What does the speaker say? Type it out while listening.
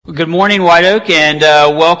Well, good morning, White Oak, and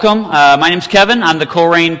welcome. My name's Kevin. I'm the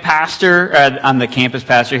Colerain pastor. I'm the campus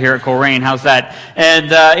pastor here at Colerain. How's that? And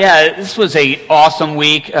this was an awesome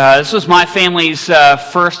week. This was my family's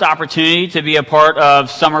first opportunity to be a part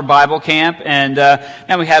of summer Bible camp, and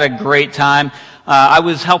we had a great time. I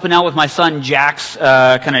was helping out with my son Jack's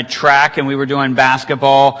kind of track, and we were doing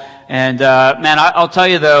basketball. And I'll tell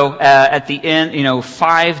you though, at the end,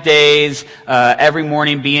 5 days every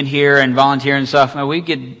morning being here and volunteering and stuff, we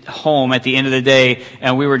get home at the end of the day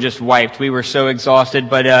and we were just wiped. We were so exhausted,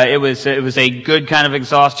 but it was a good kind of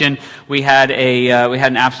exhaustion. We had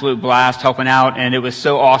an absolute blast helping out, and it was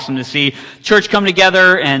so awesome to see church come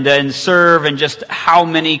together and serve, and just how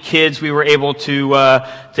many kids we were able to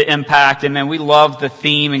impact. And man, we loved the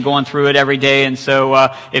theme and going through it every day. And so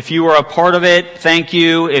if you were a part of it, thank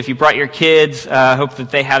you. If you brought your kids, I hope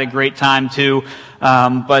that they had a great time too.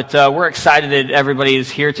 But we're excited that everybody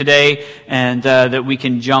is here today, and that we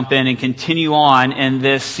can jump in and continue on in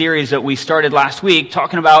this series that we started last week,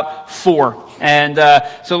 talking about four. And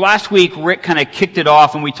so last week, Rick kind of kicked it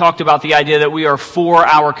off, and we talked about the idea that we are for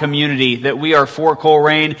our community, that we are for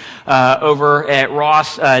Colerain. Over at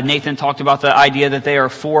Ross, Nathan talked about the idea that they are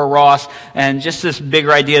for Ross, and just this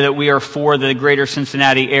bigger idea that we are for the greater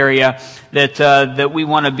Cincinnati area, that we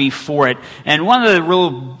want to be for it. And one of the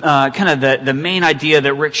real the main idea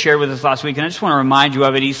that Rick shared with us last week, and I just want to remind you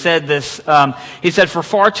of it, he said this, he said, for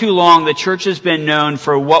far too long, the church has been known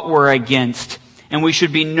for what we're against, and we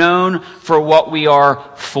should be known for what we are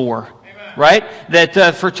for. Amen. Right?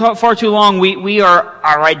 That for far too long,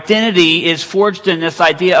 our identity is forged in this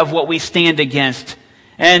idea of what we stand against.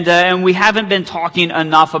 And we haven't been talking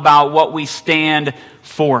enough about what we stand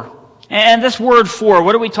for. And this word for,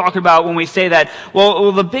 what are we talking about when we say that?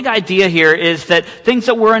 Well, the big idea here is that things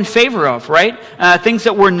that we're in favor of, right? Things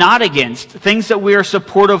that we're not against, things that we are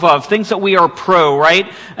supportive of, things that we are pro,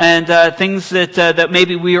 right? And things that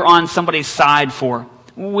maybe we are on somebody's side for.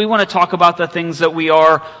 We want to talk about the things that we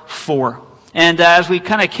are for. And as we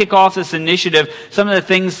kind of kick off this initiative, some of the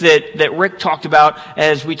things that Rick talked about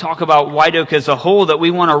as we talk about White Oak as a whole that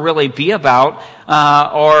we want to really be about,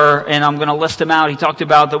 and I'm going to list them out. He talked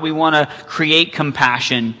about that we want to create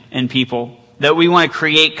compassion in people, that we want to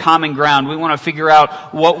create common ground. We want to figure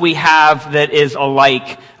out what we have that is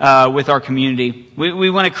alike with our community. We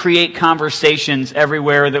want to create conversations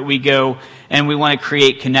everywhere that we go, and we want to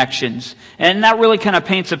create connections. And that really kind of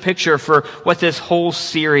paints a picture for what this whole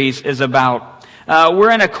series is about.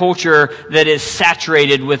 We're in a culture that is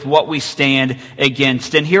saturated with what we stand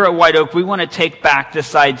against. And here at White Oak, we want to take back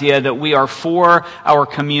this idea that we are for our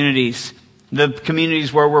communities, the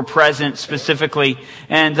communities where we're present specifically.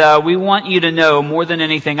 And we want you to know more than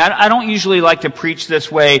anything. I don't usually like to preach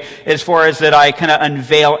this way as far as that I kind of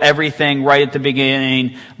unveil everything right at the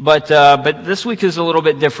beginning. But this week is a little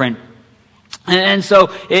bit different. And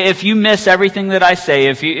so if you miss everything that I say,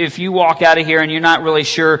 if you walk out of here and you're not really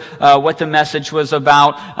sure what the message was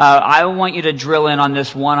about, I want you to drill in on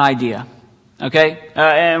this one idea. Okay?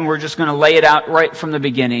 And we're just going to lay it out right from the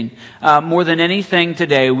beginning. More than anything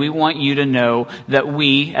today, we want you to know that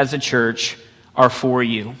we as a church are for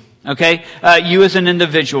you. Okay? You as an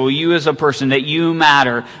individual, you as a person, that you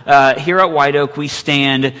matter. Here at White Oak, we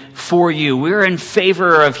stand for you. We're in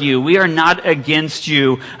favor of you. We are not against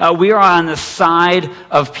you. We are on the side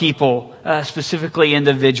of people, specifically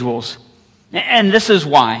individuals. And this is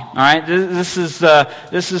why, all right? This is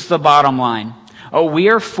the bottom line. We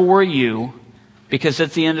are for you because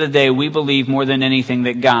at the end of the day, we believe more than anything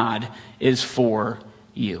that God is for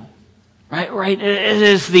you. Right. It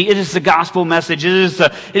is the gospel message. It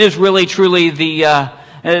is really truly the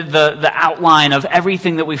outline of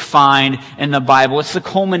everything that we find in the Bible. It's the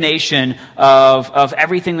culmination of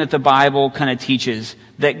everything that the Bible kind of teaches.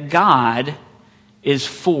 That God is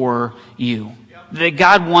for you. That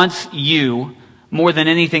God wants you more than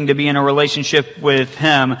anything to be in a relationship with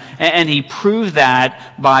Him, and He proved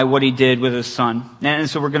that by what He did with His Son. And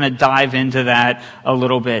so we're going to dive into that a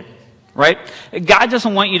little bit. Right? God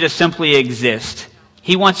doesn't want you to simply exist.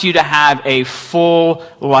 He wants you to have a full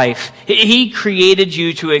life. He created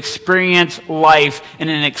you to experience life in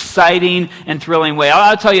an exciting and thrilling way.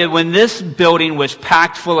 I'll tell you, when this building was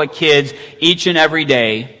packed full of kids each and every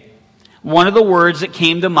day, one of the words that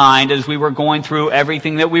came to mind as we were going through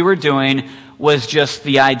everything that we were doing was just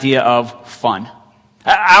the idea of fun.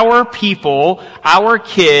 Our people, our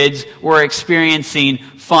kids were experiencing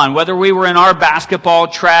fun. Whether we were in our basketball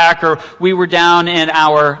track, or we were down in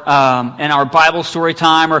our Bible story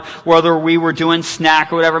time, or whether we were doing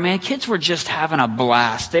snack or whatever, man, kids were just having a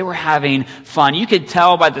blast. They were having fun. You could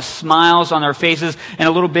tell by the smiles on their faces. In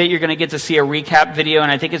a little bit, you're going to get to see a recap video, and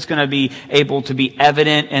I think it's going to be able to be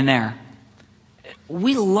evident in there.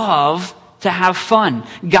 We love to have fun.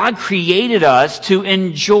 God created us to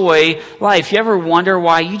enjoy life. You ever wonder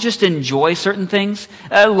why you just enjoy certain things?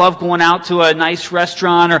 I love going out to a nice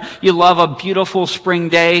restaurant, or you love a beautiful spring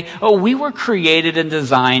day. Oh, we were created and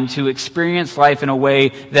designed to experience life in a way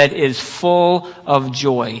that is full of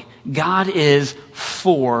joy. God is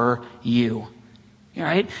for you. All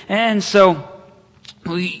right? And so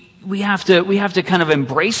we have to kind of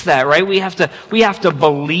embrace that, right? We have to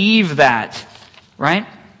believe that, right?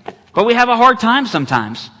 But we have a hard time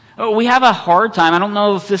sometimes. We have a hard time. I don't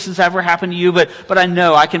know if this has ever happened to you, but I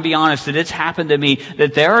know, I can be honest, that it's happened to me,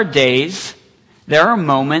 that there are days, there are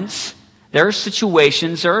moments, there are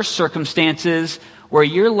situations, there are circumstances where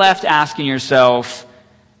you're left asking yourself,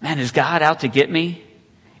 man, is God out to get me?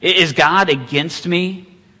 Is God against me?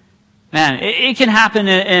 Man, it can happen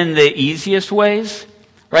in the easiest ways,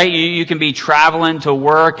 right? You can be traveling to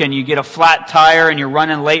work and you get a flat tire and you're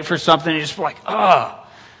running late for something and you're just like, oh,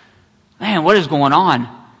 man, what is going on?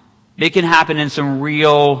 It can happen in some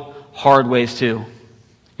real hard ways too.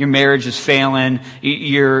 Your marriage is failing.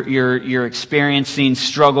 You're experiencing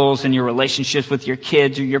struggles in your relationships with your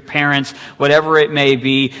kids or your parents, whatever it may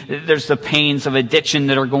be. There's the pains of addiction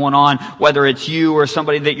that are going on, whether it's you or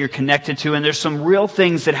somebody that you're connected to. And there's some real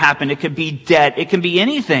things that happen. It could be debt. It can be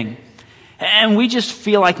anything. And we just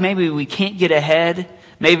feel like maybe we can't get ahead.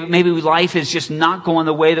 Maybe life is just not going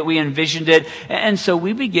the way that we envisioned it. And so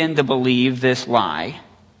we begin to believe this lie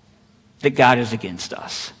that God is against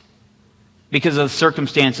us because of the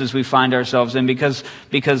circumstances we find ourselves in, because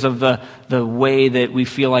of the way that we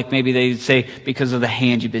feel like maybe they say because of the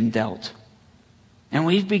hand you've been dealt. And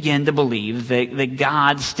we begin to believe that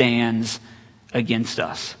God stands against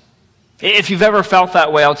us. If you've ever felt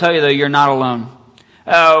that way, I'll tell you though, you're not alone.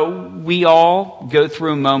 We all go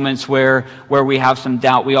through moments where we have some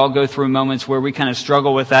doubt. We all go through moments where we kind of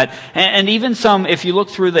struggle with that. And even some, if you look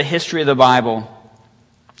through the history of the Bible,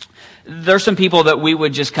 there's some people that we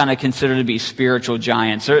would just kind of consider to be spiritual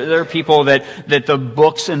giants. There are people that the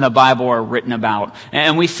books in the Bible are written about.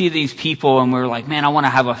 And we see these people and we're like, man, I want to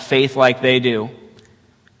have a faith like they do.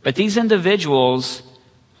 But these individuals,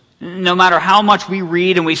 no matter how much we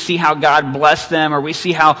read and we see how God blessed them, or we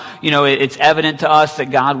see how, it's evident to us that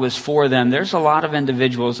God was for them, there's a lot of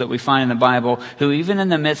individuals that we find in the Bible who, even in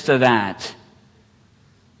the midst of that,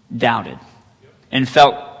 doubted and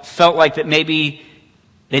felt like that maybe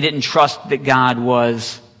they didn't trust that God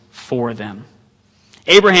was for them.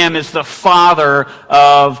 Abraham is the father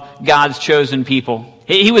of God's chosen people.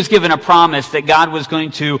 He was given a promise that God was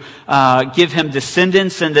going to give him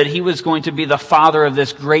descendants and that he was going to be the father of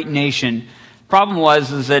this great nation. Problem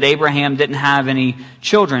was that Abraham didn't have any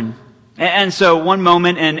children. And so one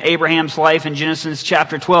moment in Abraham's life in Genesis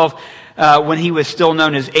chapter 12, when he was still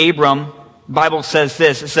known as Abram, the Bible says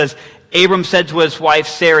this. It says, Abram said to his wife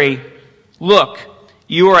Sarai, "Look,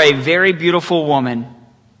 you are a very beautiful woman.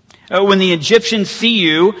 When the Egyptians see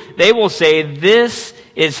you, they will say, 'This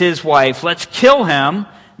is his wife. Let's kill him,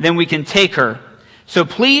 then we can take her. So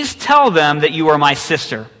please tell them that you are my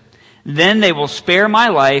sister. Then they will spare my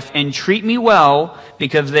life and treat me well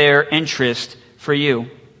because of their interest for you.'"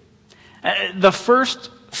 The first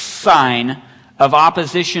sign of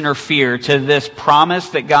opposition or fear to this promise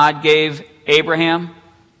that God gave Abraham,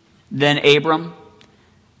 then Abram,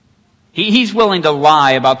 he's willing to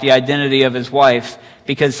lie about the identity of his wife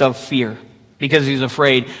because of fear, because he's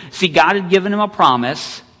afraid. See, God had given him a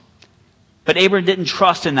promise, but Abram didn't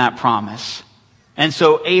trust in that promise. And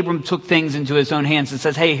so Abram took things into his own hands and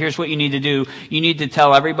says, "Hey, here's what you need to do. You need to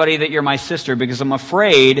tell everybody that you're my sister, because I'm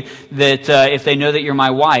afraid that if they know that you're my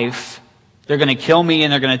wife, they're going to kill me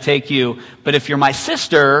and they're going to take you. But if you're my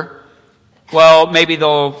sister, well, maybe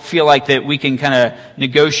they'll feel like that we can kind of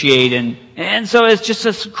negotiate." And so it's just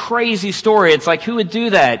this crazy story. It's like, who would do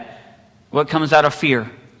that? What comes out of fear?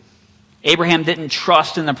 Abraham didn't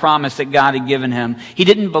trust in the promise that God had given him. He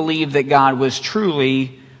didn't believe that God was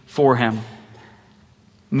truly for him.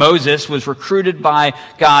 Moses was recruited by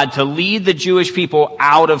God to lead the Jewish people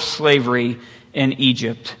out of slavery in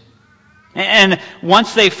Egypt. And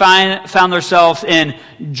once they found themselves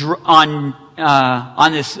on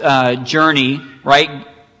this journey, right?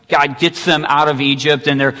 God gets them out of Egypt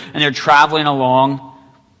and they're traveling along.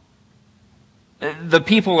 The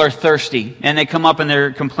people are thirsty, and they come up and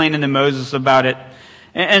they're complaining to Moses about it.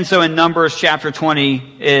 And so in Numbers chapter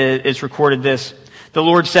 20, it's recorded this. The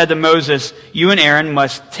Lord said to Moses, "You and Aaron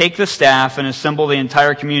must take the staff and assemble the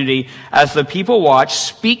entire community. As the people watch,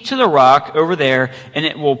 speak to the rock over there, and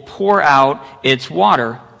it will pour out its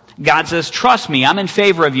water." God says, "Trust me, I'm in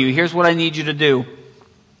favor of you. Here's what I need you to do."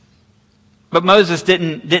 But Moses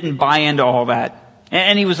didn't buy into all that.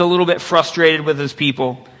 And he was a little bit frustrated with his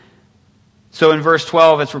people. So in verse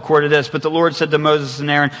 12, it's recorded this, "But the Lord said to Moses and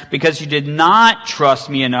Aaron, because you did not trust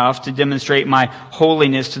me enough to demonstrate my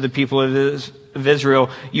holiness to the people of Israel,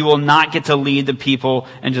 you will not get to lead the people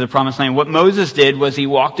into the promised land." What Moses did was he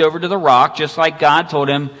walked over to the rock, just like God told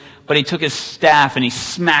him, but he took his staff and he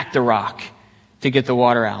smacked the rock to get the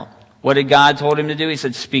water out. What did God told him to do? He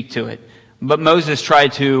said, "Speak to it." But Moses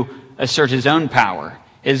tried to assert his own power,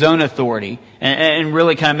 his own authority, and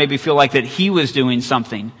really kind of maybe feel like that he was doing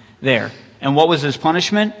something there. And what was his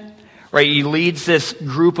punishment? Right, he leads this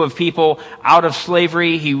group of people out of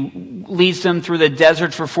slavery. He leads them through the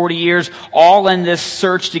desert for 40 years, all in this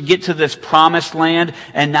search to get to this promised land.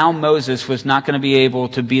 And now Moses was not going to be able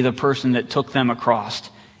to be the person that took them across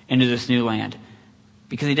into this new land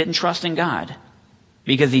because he didn't trust in God,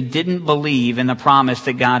 because he didn't believe in the promise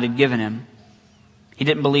that God had given him. He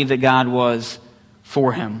didn't believe that God was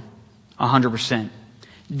for him 100%.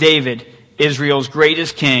 David, Israel's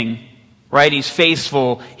greatest king, right? He's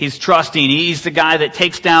faithful. He's trusting. He's the guy that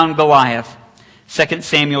takes down Goliath. 2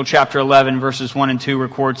 Samuel chapter 11 verses 1 and 2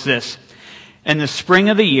 records this. "In the spring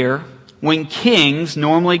of the year, when kings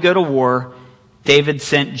normally go to war, David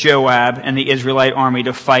sent Joab and the Israelite army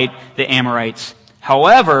to fight the Amorites.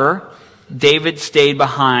 However, David stayed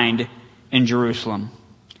behind in Jerusalem."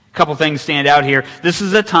 A couple things stand out here. This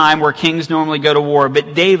is a time where kings normally go to war,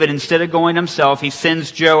 but David, instead of going himself, he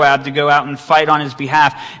sends Joab to go out and fight on his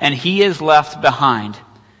behalf, and he is left behind.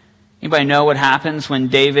 Anybody know what happens when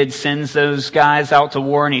David sends those guys out to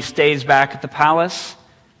war and he stays back at the palace?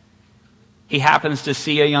 He happens to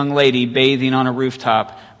see a young lady bathing on a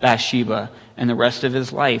rooftop, Bathsheba, and the rest of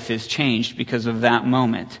his life is changed because of that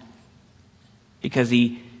moment. Because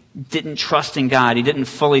he didn't trust in God. He didn't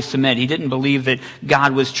fully submit. He didn't believe that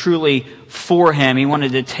God was truly for him. He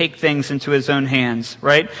wanted to take things into his own hands,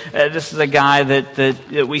 right? This is a guy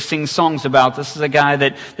that we sing songs about. This is a guy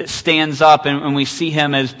that stands up and we see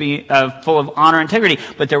him as being full of honor and integrity.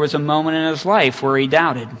 But there was a moment in his life where he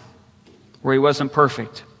doubted, where he wasn't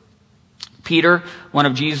perfect. Peter, one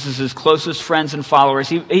of Jesus' closest friends and followers,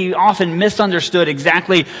 he often misunderstood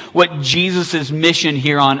exactly what Jesus' mission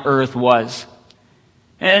here on earth was.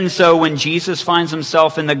 And so when Jesus finds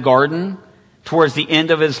himself in the garden towards the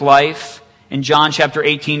end of his life, in John chapter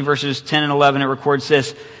 18 verses 10 and 11, it records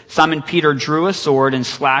this: "Simon Peter drew a sword and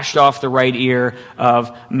slashed off the right ear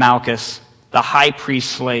of Malchus, the high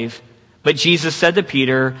priest's slave. But Jesus said to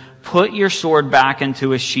Peter, 'Put your sword back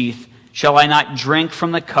into its sheath. Shall I not drink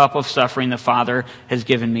from the cup of suffering the Father has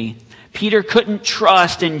given me?'" Peter couldn't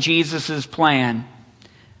trust in Jesus' plan.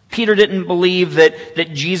 Peter didn't believe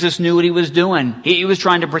that Jesus knew what he was doing. He was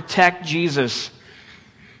trying to protect Jesus.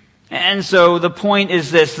 And so the point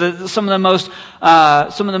is this: some of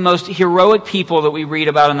the most heroic people that we read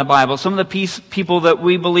about in the Bible, some of the people that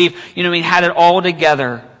we believe, had it all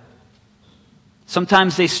together.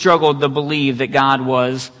 Sometimes they struggled to believe that God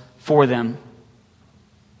was for them.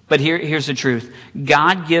 But here's the truth: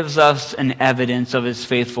 God gives us an evidence of his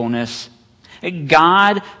faithfulness.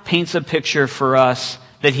 God paints a picture for us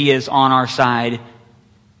that he is on our side.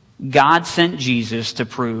 God sent Jesus to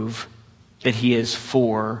prove that he is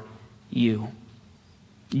for you.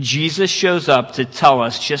 Jesus shows up to tell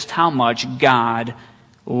us just how much God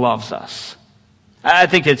loves us. I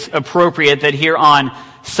think it's appropriate that here on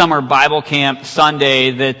Summer Bible Camp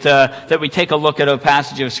Sunday that we take a look at a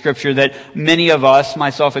passage of Scripture that many of us,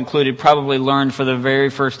 myself included, probably learned for the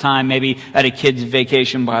very first time maybe at a kid's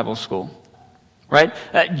vacation Bible school. Right?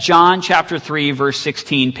 John chapter 3 verse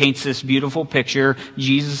 16 paints this beautiful picture,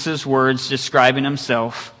 Jesus' words describing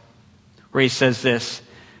himself, where he says this: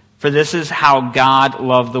 "For this is how God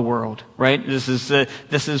loved the world." Right? This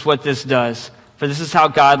is what this does. "For this is how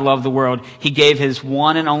God loved the world. He gave his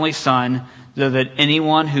one and only Son, so that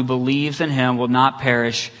anyone who believes in him will not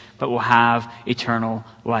perish, but will have eternal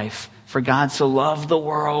life." For God so loved the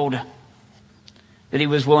world that he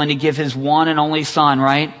was willing to give his one and only Son,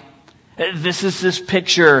 right? This is this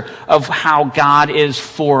picture of how God is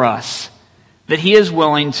for us. That he is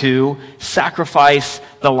willing to sacrifice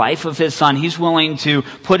the life of his Son. He's willing to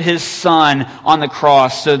put his Son on the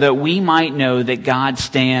cross so that we might know that God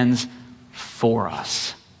stands for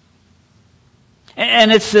us.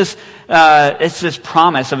 And it's this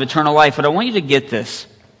promise of eternal life. But I want you to get this: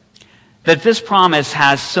 that this promise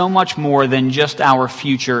has so much more than just our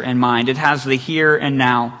future in mind. It has the here and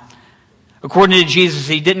now. According to Jesus,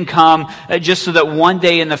 he didn't come just so that one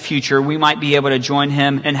day in the future we might be able to join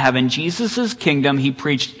him in heaven. Jesus' kingdom, he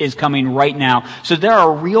preached, is coming right now. So there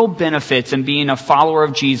are real benefits in being a follower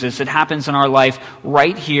of Jesus. It happens in our life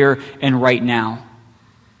right here and right now.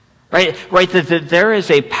 Right, that there is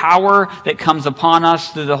a power that comes upon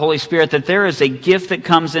us through the Holy Spirit, that there is a gift that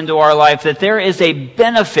comes into our life, that there is a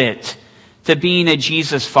benefit to being a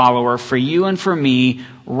Jesus follower for you and for me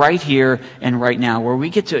right here and right now, where we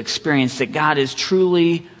get to experience that God is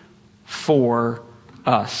truly for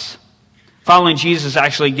us. Following Jesus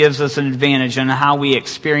actually gives us an advantage on how we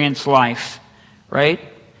experience life, right?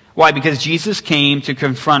 Why? Because Jesus came to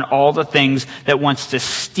confront all the things that wants to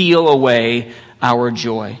steal away our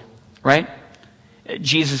joy, right?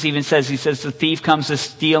 Jesus even says, he says, the thief comes to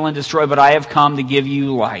steal and destroy, but I have come to give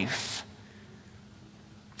you life.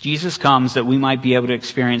 Jesus comes that we might be able to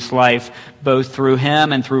experience life both through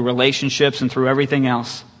him and through relationships and through everything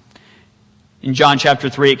else. In John chapter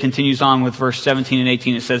 3, it continues on with verse 17 and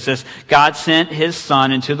 18. It says this, God sent his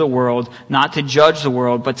Son into the world, not to judge the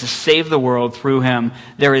world, but to save the world through him.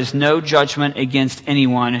 There is no judgment against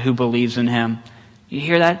anyone who believes in him. You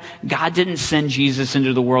hear that? God didn't send Jesus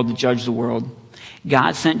into the world to judge the world.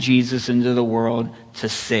 God sent Jesus into the world to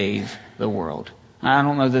save the world. I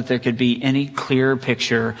don't know that there could be any clearer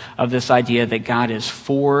picture of this idea that God is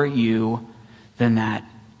for you than that.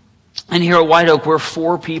 And here at White Oak, we're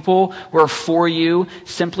for people. We're for you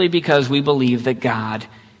simply because we believe that God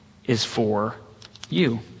is for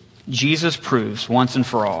you. Jesus proves once and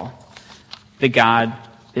for all that God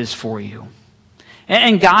is for you.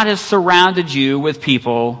 And God has surrounded you with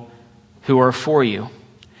people who are for you.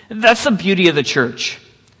 That's the beauty of the church.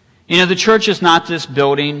 You know, the church is not this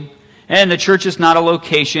building. And the church is not a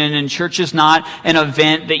location, and church is not an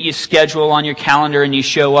event that you schedule on your calendar and you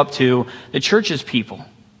show up to. The church is people.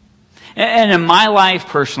 And in my life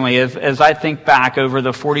personally, as I think back over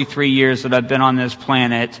the 43 years that I've been on this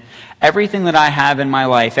planet, everything that I have in my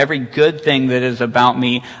life, every good thing that is about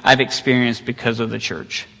me, I've experienced because of the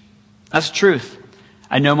church. That's the truth.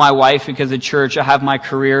 I know my wife because of church. I have my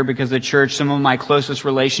career because of church. Some of my closest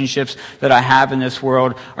relationships that I have in this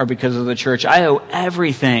world are because of the church. I owe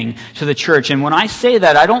everything to the church. And when I say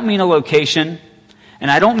that, I don't mean a location,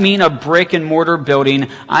 and I don't mean a brick and mortar building.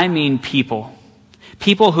 I mean people.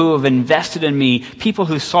 People who have invested in me, people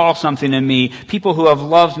who saw something in me, people who have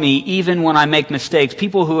loved me even when I make mistakes,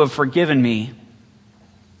 people who have forgiven me.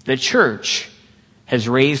 The church has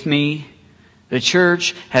raised me. The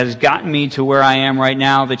church has gotten me to where I am right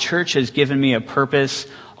now. The church has given me a purpose,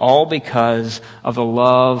 all because of the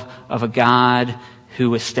love of a God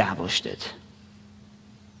who established it.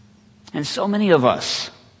 And so many of us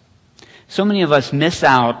miss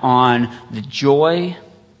out on the joy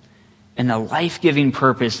and the life-giving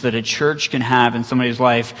purpose that a church can have in somebody's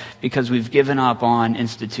life because we've given up on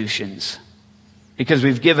institutions. Because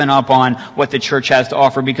we've given up on what the church has to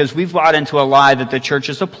offer, because we've bought into a lie that the church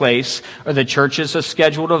is a place or the church is a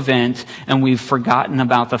scheduled event, and we've forgotten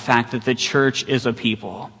about the fact that the church is a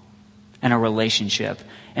people and a relationship.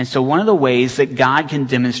 And so one of the ways that God can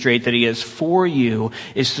demonstrate that he is for you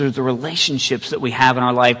is through the relationships that we have in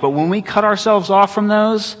our life. But when we cut ourselves off from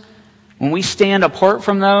those, when we stand apart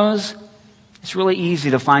from those, it's really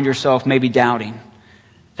easy to find yourself maybe doubting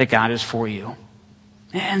that God is for you.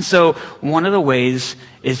 And so one of the ways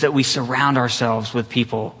is that we surround ourselves with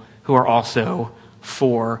people who are also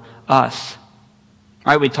for us.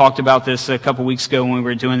 All right, we talked about this a couple weeks ago when we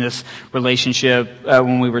were doing this relationship,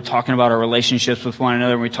 when we were talking about our relationships with one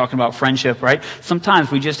another, when we were talking about friendship, right?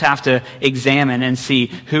 Sometimes we just have to examine and see,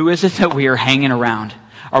 who is it that we are hanging around?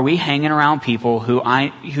 Are we hanging around people who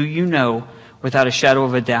you know, without a shadow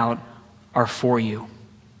of a doubt, are for you?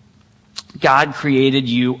 God created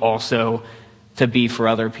you also to be for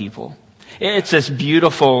other people. It's this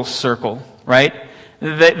beautiful circle, right?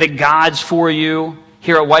 That God's for you.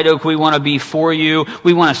 Here at White Oak, we want to be for you.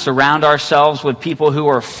 We want to surround ourselves with people who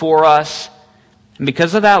are for us. And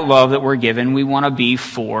because of that love that we're given, we want to be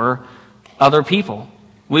for other people.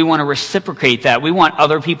 We want to reciprocate that. We want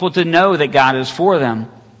other people to know that God is for them.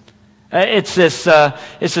 It's this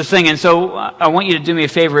thing, and so I want you to do me a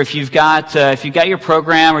favor. If you've got your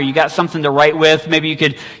program or you got something to write with, maybe you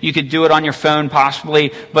could do it on your phone,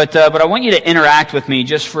 possibly. But I want you to interact with me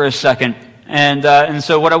just for a second. And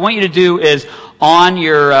so what I want you to do is on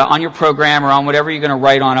your program or on whatever you're going to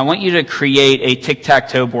write on, I want you to create a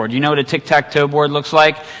tic-tac-toe board. You know what a tic-tac-toe board looks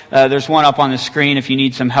like? There's one up on the screen if you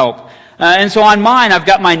need some help. And so on mine, I've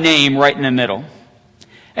got my name right in the middle.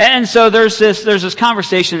 And so there's this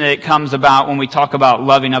conversation that comes about when we talk about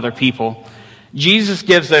loving other people. Jesus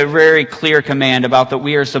gives a very clear command about that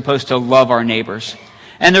we are supposed to love our neighbors.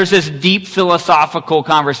 And there's this deep philosophical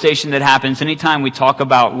conversation that happens anytime we talk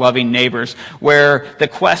about loving neighbors, where the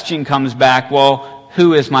question comes back, well,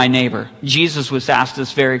 who is my neighbor? Jesus was asked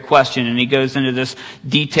this very question, and he goes into this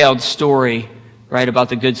detailed story, right, about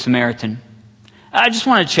the Good Samaritan. I just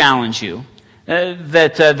want to challenge you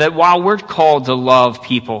that while we're called to love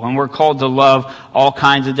people, and we're called to love all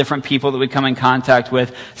kinds of different people that we come in contact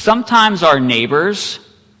with, sometimes our neighbors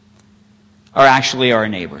are actually our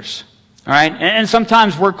neighbors. All right? And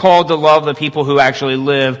sometimes we're called to love the people who actually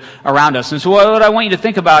live around us. And so what I want you to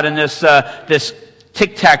think about in this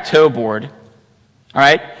tic-tac-toe board, all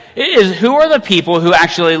right, is who are the people who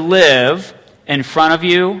actually live in front of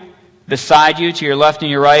you, beside you, to your left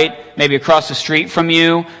and your right, maybe across the street from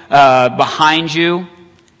you, behind you?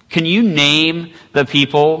 Can you name the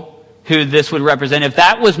people who this would represent? If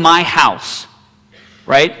that was my house,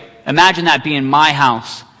 right? Imagine that being my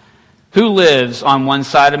house. Who lives on one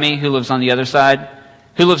side of me? Who lives on the other side?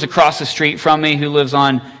 Who lives across the street from me? Who lives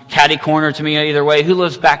on catty corner to me either way? Who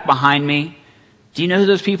lives back behind me? Do you know who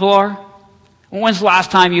those people are? When's the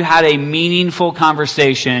last time you had a meaningful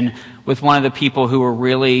conversation with one of the people who were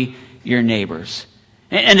really your neighbors?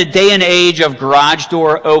 In a day and age of garage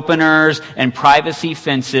door openers and privacy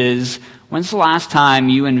fences, when's the last time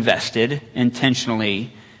you invested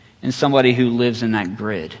intentionally in somebody who lives in that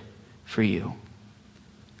grid for you?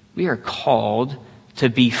 We are called to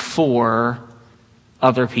be for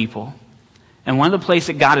other people. And one of the places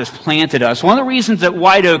that God has planted us, one of the reasons that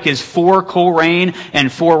White Oak is for Colerain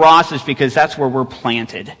and for Ross is because that's where we're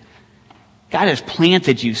planted. God has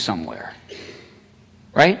planted you somewhere.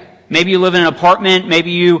 Right? Maybe you live in an apartment.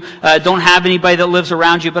 Maybe you don't have anybody that lives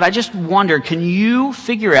around you. But I just wonder, can you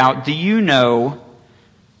figure out, do you know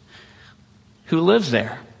who lives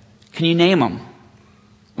there? Can you name them?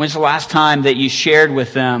 When's the last time that you shared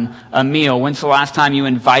with them a meal? When's the last time you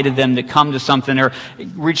invited them to come to something or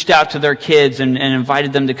reached out to their kids and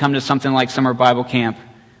invited them to come to something like summer Bible camp?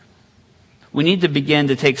 We need to begin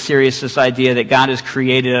to take serious this idea that God has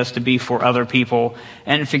created us to be for other people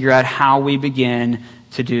and figure out how we begin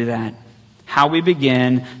to do that. How we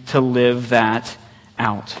begin to live that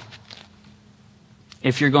out.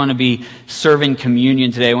 If you're going to be serving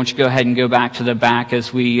communion today, I want you to go ahead and go back to the back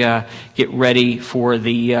as we get ready for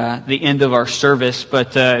the end of our service.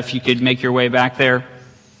 But if you could make your way back there.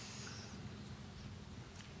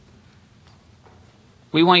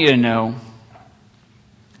 We want you to know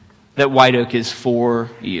that White Oak is for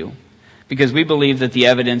you, because we believe that the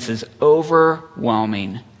evidence is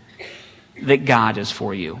overwhelming that God is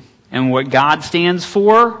for you. And what God stands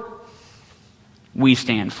for, we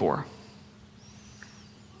stand for.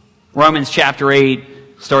 Romans chapter 8,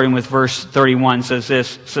 starting with verse 31, says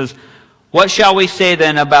this. It says, "What shall we say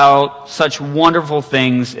then about such wonderful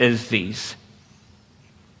things as these?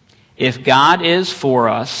 If God is for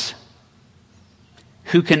us,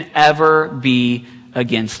 who can ever be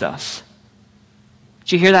against us?"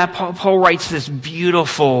 Did you hear that? Paul writes this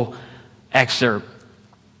beautiful excerpt.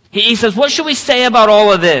 He says, what should we say about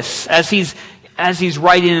all of this as he's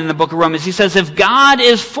writing in the book of Romans? He says, if God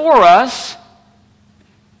is for us,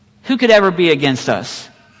 who could ever be against us?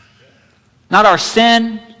 Not our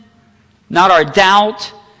sin, not our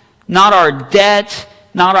doubt, not our debt,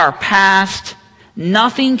 not our past.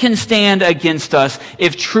 Nothing can stand against us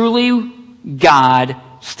if truly God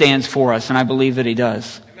stands for us. And I believe that He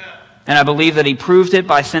does. Amen. And I believe that He proved it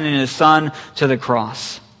by sending His Son to the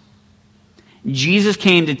cross. Jesus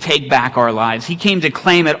came to take back our lives. He came to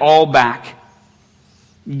claim it all back.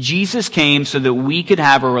 Jesus came so that we could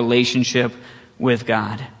have a relationship with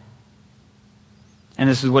God. And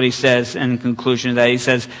this is what He says in conclusion of that. He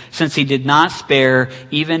says, since He did not spare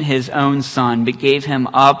even His own Son, but gave Him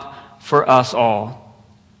up for us all,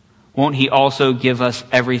 won't He also give us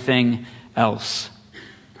everything else?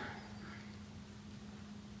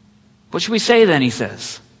 What should we say then, he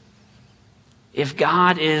says? If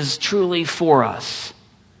God is truly for us,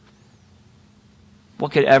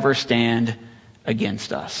 what could ever stand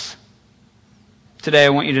against us? Today I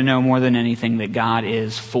want you to know more than anything that God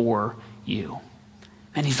is for you.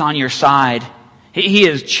 And He's on your side. He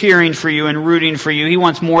is cheering for you and rooting for you. He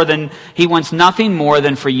wants nothing more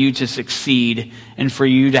than for you to succeed and for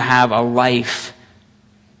you to have a life.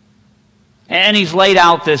 And He's laid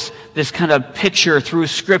out this kind of picture through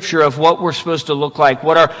Scripture of what we're supposed to look like,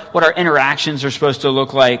 what our interactions are supposed to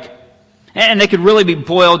look like. And they could really be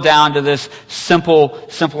boiled down to this simple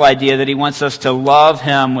idea that He wants us to love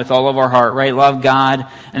Him with all of our heart, right? Love God,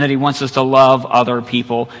 and that He wants us to love other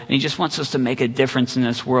people. And He just wants us to make a difference in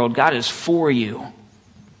this world. God is for you.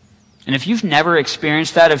 And And if you've never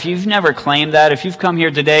experienced that, if you've never claimed that, if you've come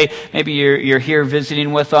here today, maybe you're here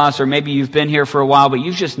visiting with us, or maybe you've been here for a while, but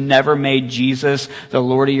you've just never made Jesus the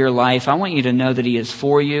Lord of your life, I want you to know that he is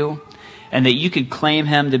for you and that you could claim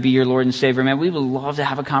him to be your Lord and Savior. Man, we would love to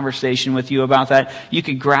have a conversation with you about that. You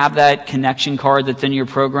could grab that connection card that's in your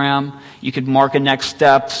program. You could mark a next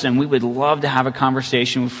steps, and we would love to have a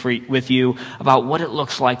conversation with you about what it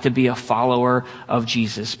looks like to be a follower of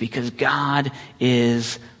Jesus, because God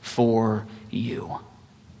is for you.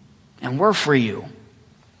 And we're for you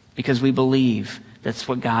because we believe that's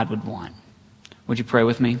what God would want. Would you pray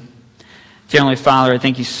with me? Dear Heavenly Father, I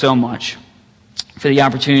thank you so much for the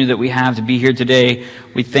opportunity that we have to be here today.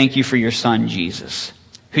 We thank you for your Son, Jesus,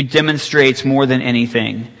 who demonstrates more than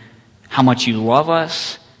anything how much you love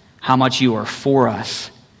us, how much you are for us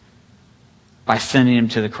by sending him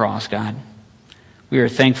to the cross, God. We are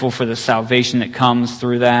thankful for the salvation that comes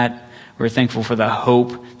through that. We're thankful for the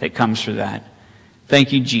hope that comes through that.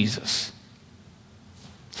 Thank you, Jesus.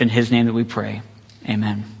 It's in his name that we pray.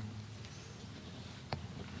 Amen.